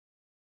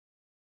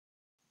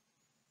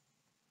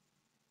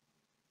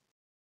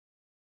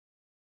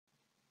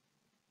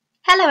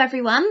Hello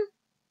everyone!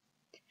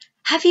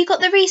 Have you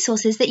got the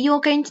resources that you're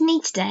going to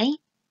need today?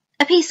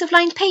 A piece of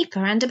lined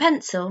paper and a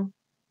pencil?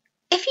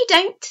 If you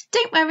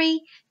don't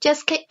worry,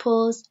 just click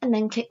pause and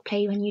then click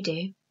play when you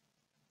do.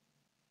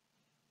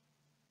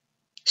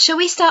 Shall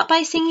we start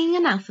by singing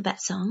an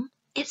alphabet song?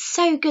 It's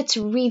so good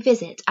to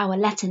revisit our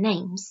letter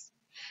names.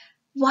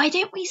 Why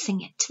don't we sing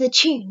it to the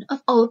tune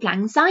of Auld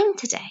Lang Syne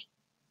today?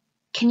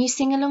 Can you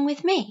sing along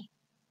with me?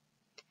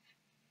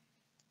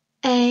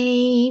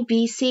 A,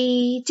 B,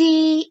 C,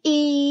 D,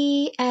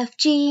 E, F,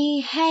 G,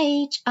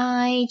 H,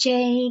 I,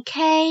 J,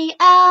 K,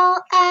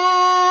 L,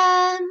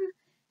 M,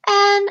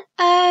 N,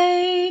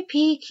 O,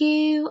 P,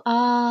 Q,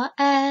 R,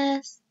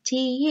 S, T,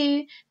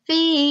 U,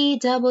 V,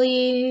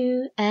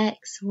 W,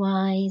 X,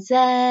 Y,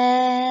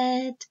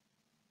 Z.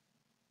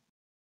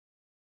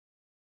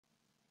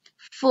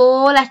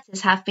 4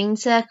 letters have been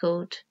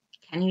circled.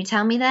 Can you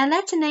tell me their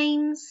letter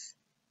names?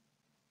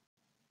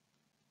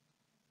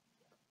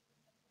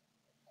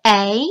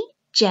 A,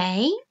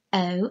 J,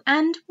 O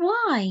and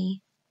Y.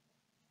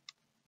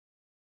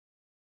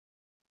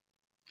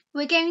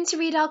 We're going to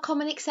read our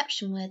common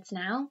exception words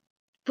now.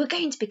 We're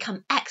going to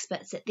become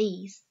experts at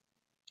these.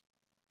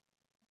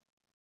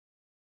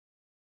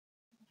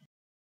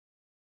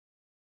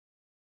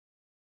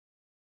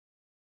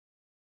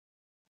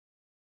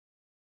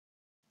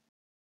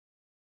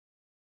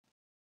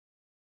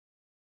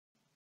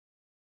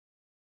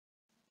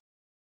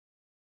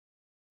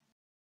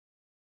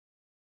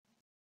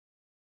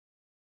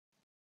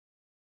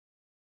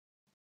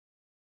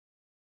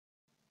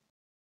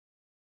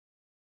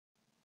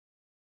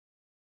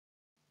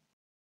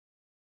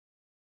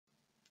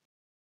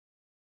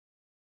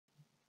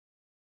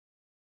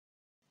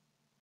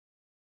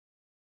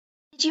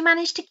 Did you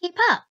manage to keep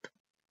up?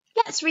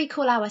 Let's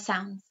recall our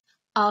sounds.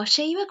 I'll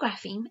show you a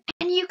grapheme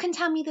and you can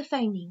tell me the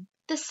phoneme,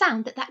 the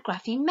sound that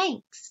grapheme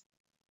makes.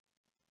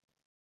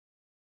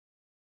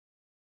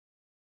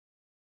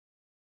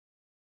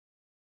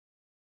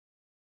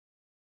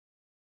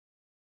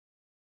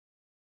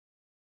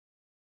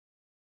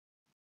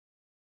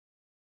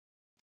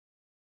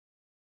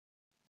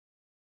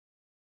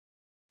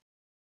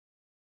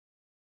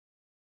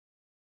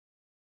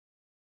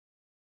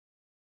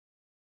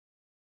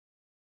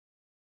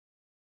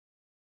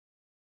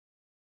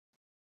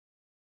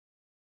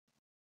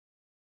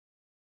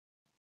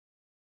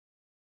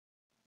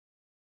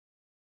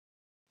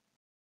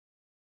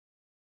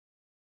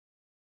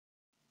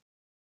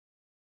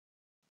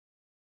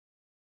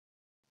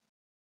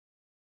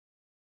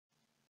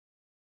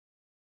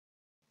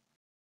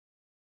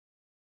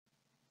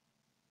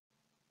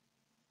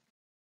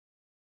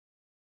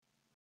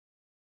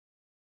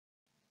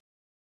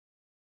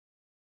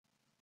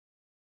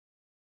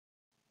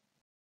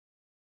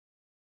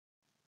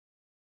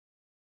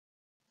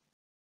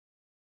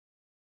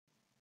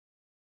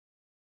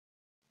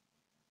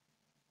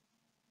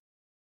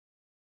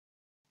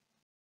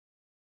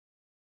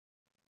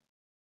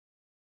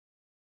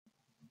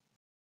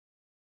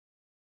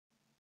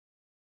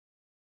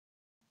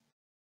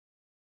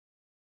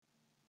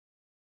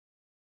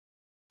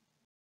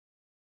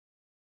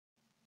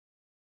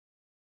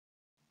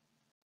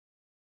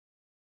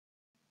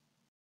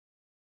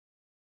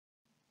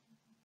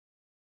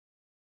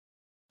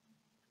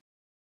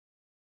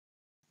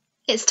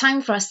 It's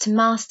time for us to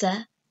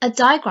master a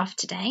digraph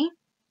today.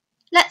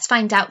 Let's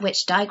find out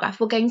which digraph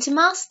we're going to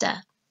master.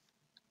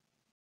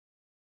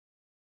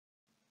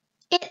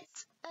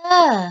 It's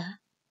Can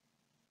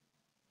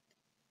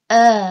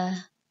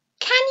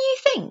you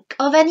think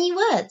of any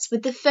words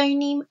with the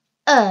phoneme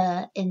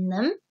in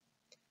them?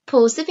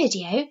 Pause the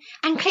video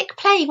and click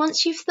play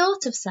once you've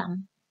thought of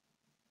some.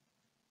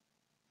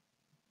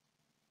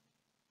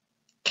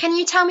 Can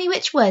you tell me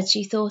which words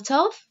you thought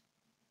of?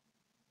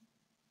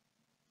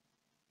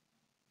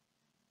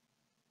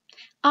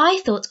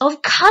 I thought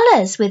of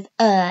colours with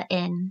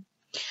in.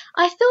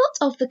 I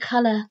thought of the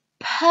colour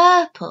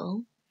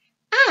purple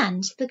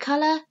and the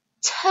colour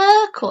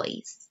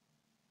turquoise.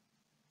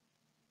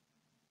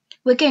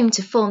 We're going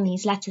to form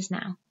these letters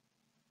now.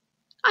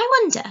 I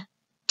wonder,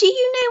 do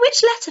you know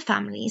which letter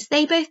families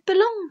they both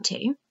belong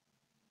to?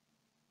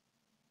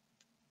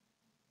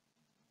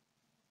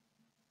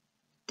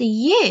 The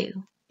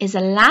U is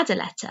a ladder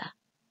letter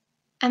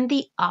and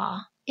the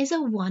R is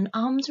a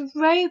one-armed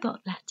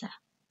robot letter.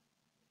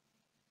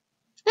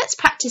 Let's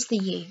practice the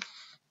U.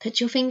 Put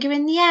your finger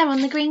in the air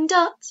on the green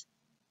dot.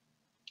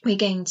 We're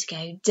going to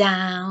go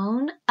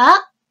down,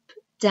 up,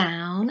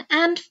 down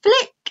and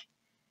flick.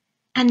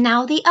 And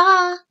now the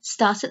R.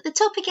 Start at the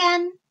top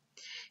again.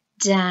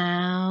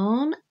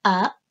 Down,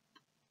 up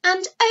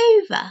and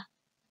over.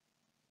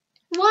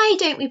 Why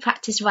don't we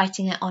practice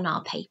writing it on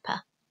our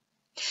paper?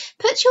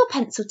 Put your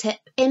pencil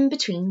tip in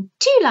between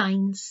 2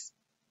 lines.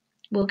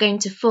 We're going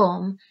to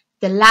form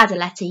the ladder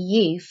letter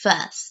U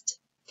first.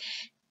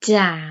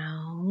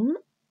 Down,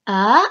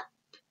 up,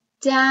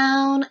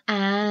 down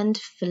and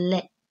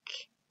flick.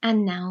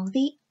 And now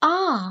the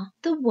R,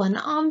 the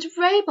one-armed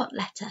robot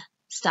letter.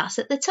 Start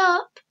at the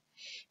top.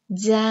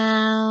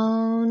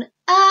 Down,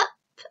 up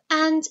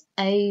and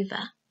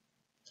over.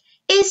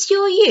 Is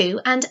your U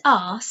and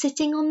R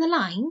sitting on the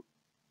line?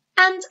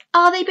 And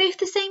are they both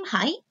the same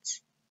height?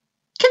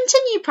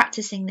 Continue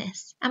practicing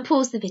this and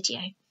pause the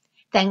video.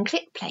 Then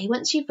click play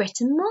once you've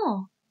written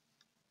more.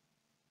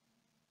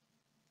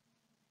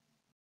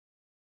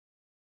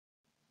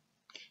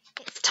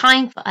 It's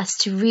time for us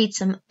to read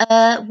some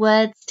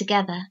words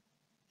together.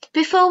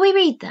 Before we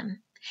read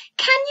them,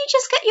 can you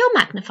just get your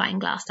magnifying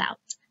glass out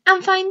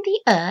and find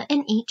the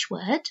in each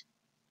word?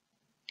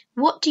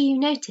 What do you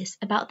notice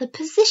about the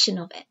position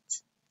of it?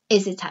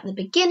 Is it at the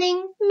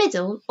beginning,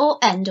 middle, or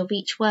end of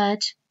each word?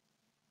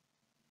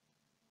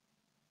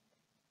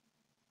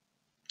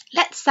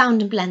 Let's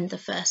sound and blend the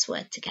first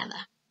word together.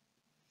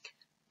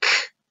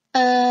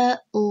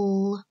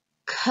 Curl.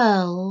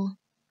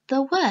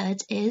 The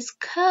word is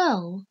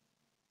curl.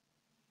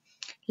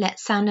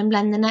 Let's sound and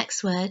blend the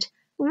next word.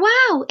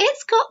 Wow,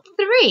 it's got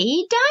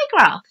 3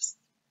 digraphs.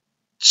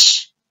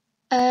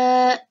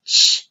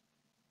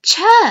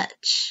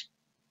 Church.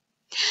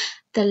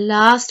 The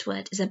last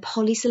word is a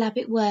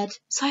polysyllabic word,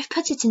 so I've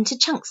put it into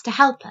chunks to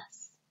help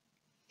us.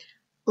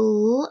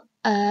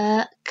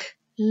 Lurk,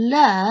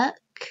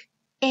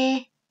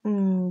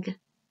 ing,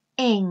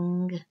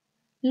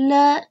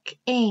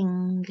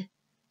 lurking,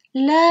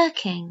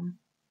 lurking.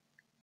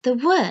 The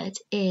word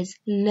is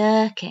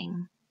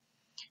lurking.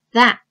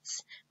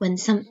 That's when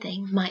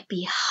something might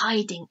be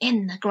hiding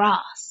in the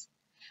grass,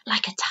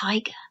 like a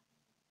tiger.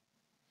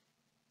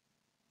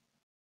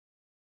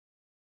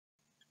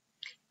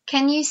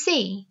 Can you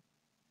see?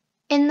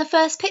 In the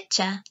first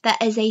picture, there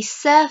is a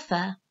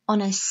surfer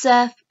on a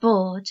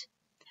surfboard.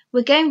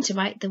 We're going to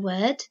write the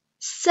word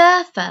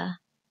surfer.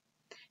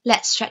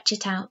 Let's stretch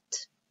it out.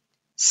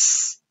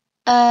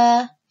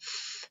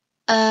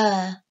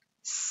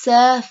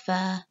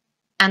 Surfer.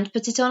 And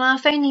put it on our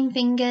phoneme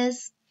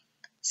fingers.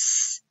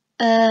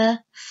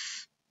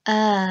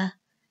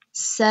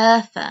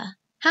 Surfer.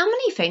 How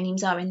many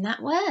phonemes are in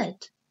that word?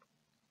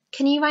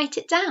 Can you write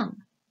it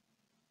down?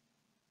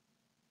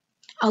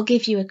 I'll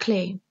give you a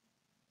clue.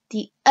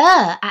 The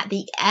at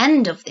the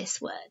end of this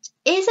word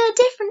is a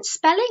different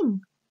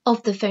spelling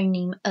of the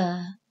phoneme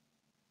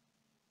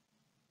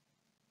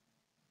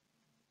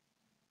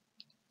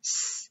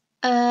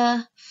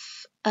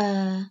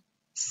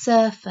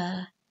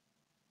surfer.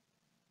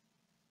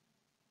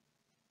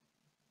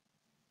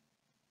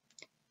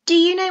 Do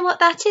you know what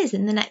that is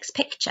in the next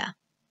picture?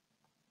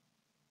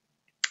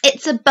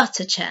 It's a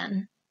butter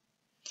churn.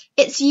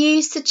 It's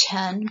used to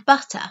churn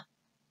butter.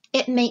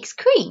 It makes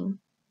cream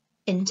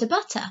into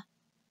butter.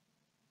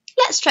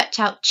 Let's stretch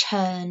out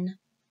churn.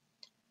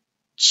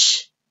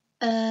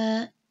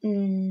 Churn.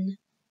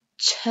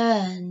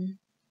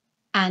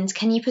 And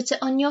can you put it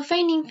on your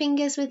phoneme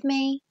fingers with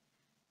me?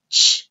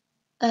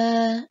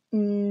 Churn.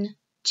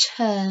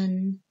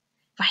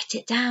 Write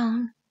it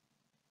down.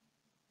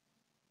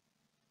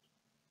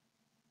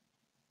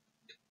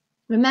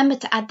 Remember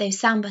to add those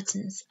sound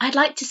buttons. I'd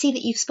like to see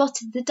that you've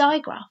spotted the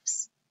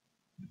digraphs.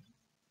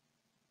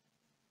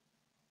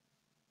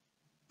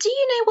 Do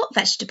you know what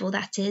vegetable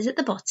that is at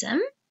the bottom?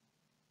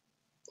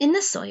 In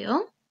the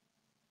soil?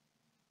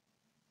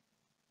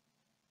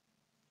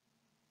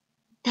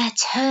 They're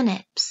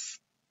turnips.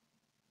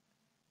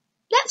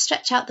 Let's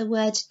stretch out the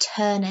word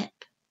turnip.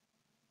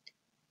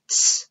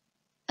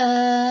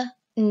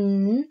 Turnip.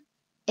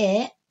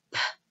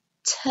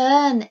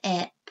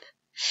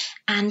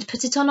 And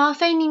put it on our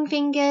phoneme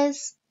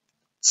fingers.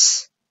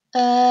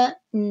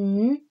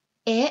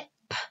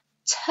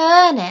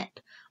 Turnip.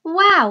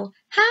 Wow,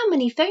 how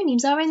many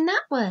phonemes are in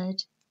that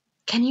word?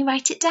 Can you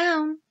write it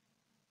down?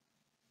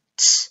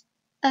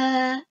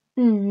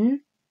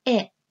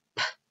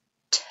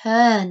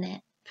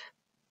 Turnip.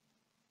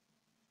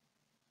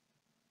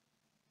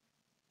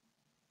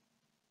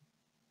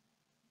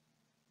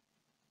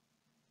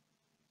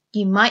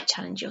 You might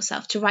challenge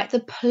yourself to write the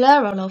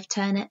plural of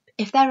turnip.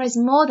 If there is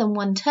more than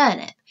one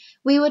turnip,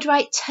 we would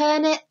write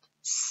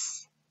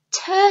turnips.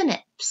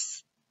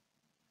 Turnips.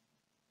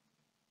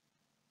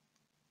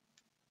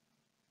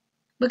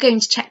 We're going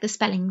to check the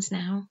spellings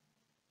now.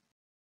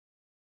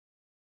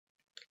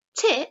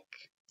 Tick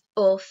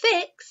or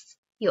fix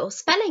your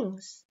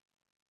spellings.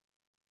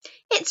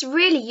 It's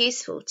really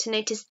useful to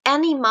notice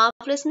any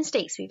marvellous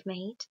mistakes we've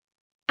made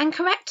and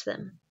correct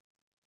them.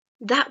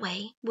 That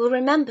way we'll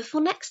remember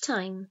for next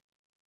time.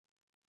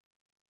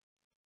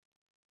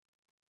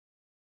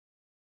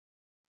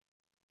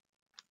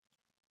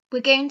 We're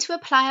going to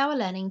apply our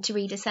learning to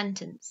read a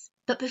sentence,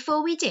 but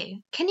before we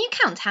do, can you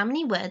count how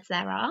many words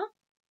there are?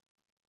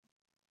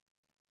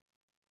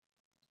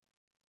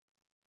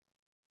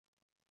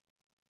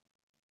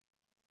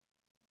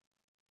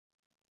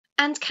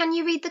 And can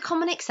you read the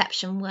common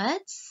exception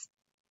words?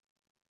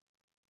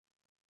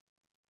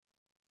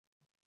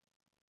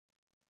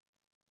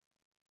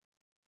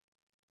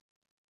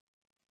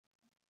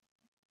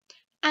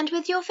 And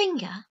with your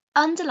finger,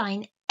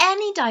 underline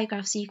any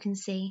digraphs you can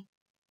see.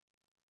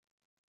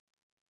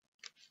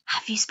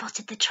 Have you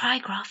spotted the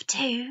trigraph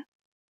too?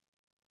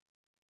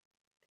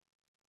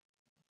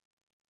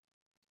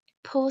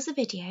 Pause the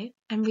video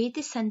and read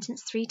this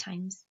sentence 3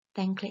 times,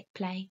 then click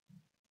play.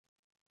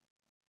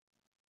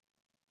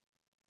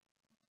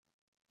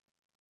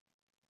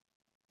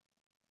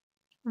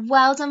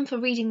 Well done for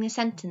reading the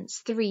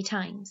sentence 3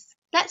 times.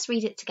 Let's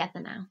read it together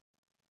now.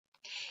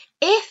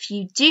 If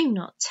you do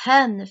not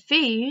turn the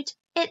food,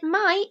 it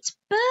might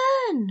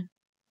burn.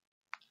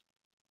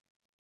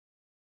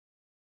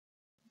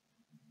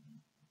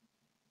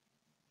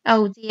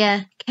 Oh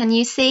dear, can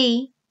you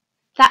see?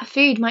 That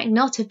food might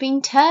not have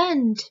been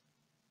turned.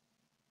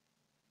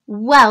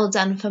 Well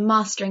done for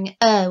mastering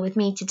with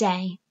me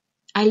today.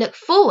 I look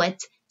forward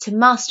to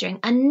mastering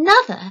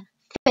another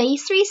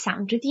Phase 3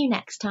 sound with you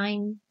next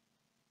time.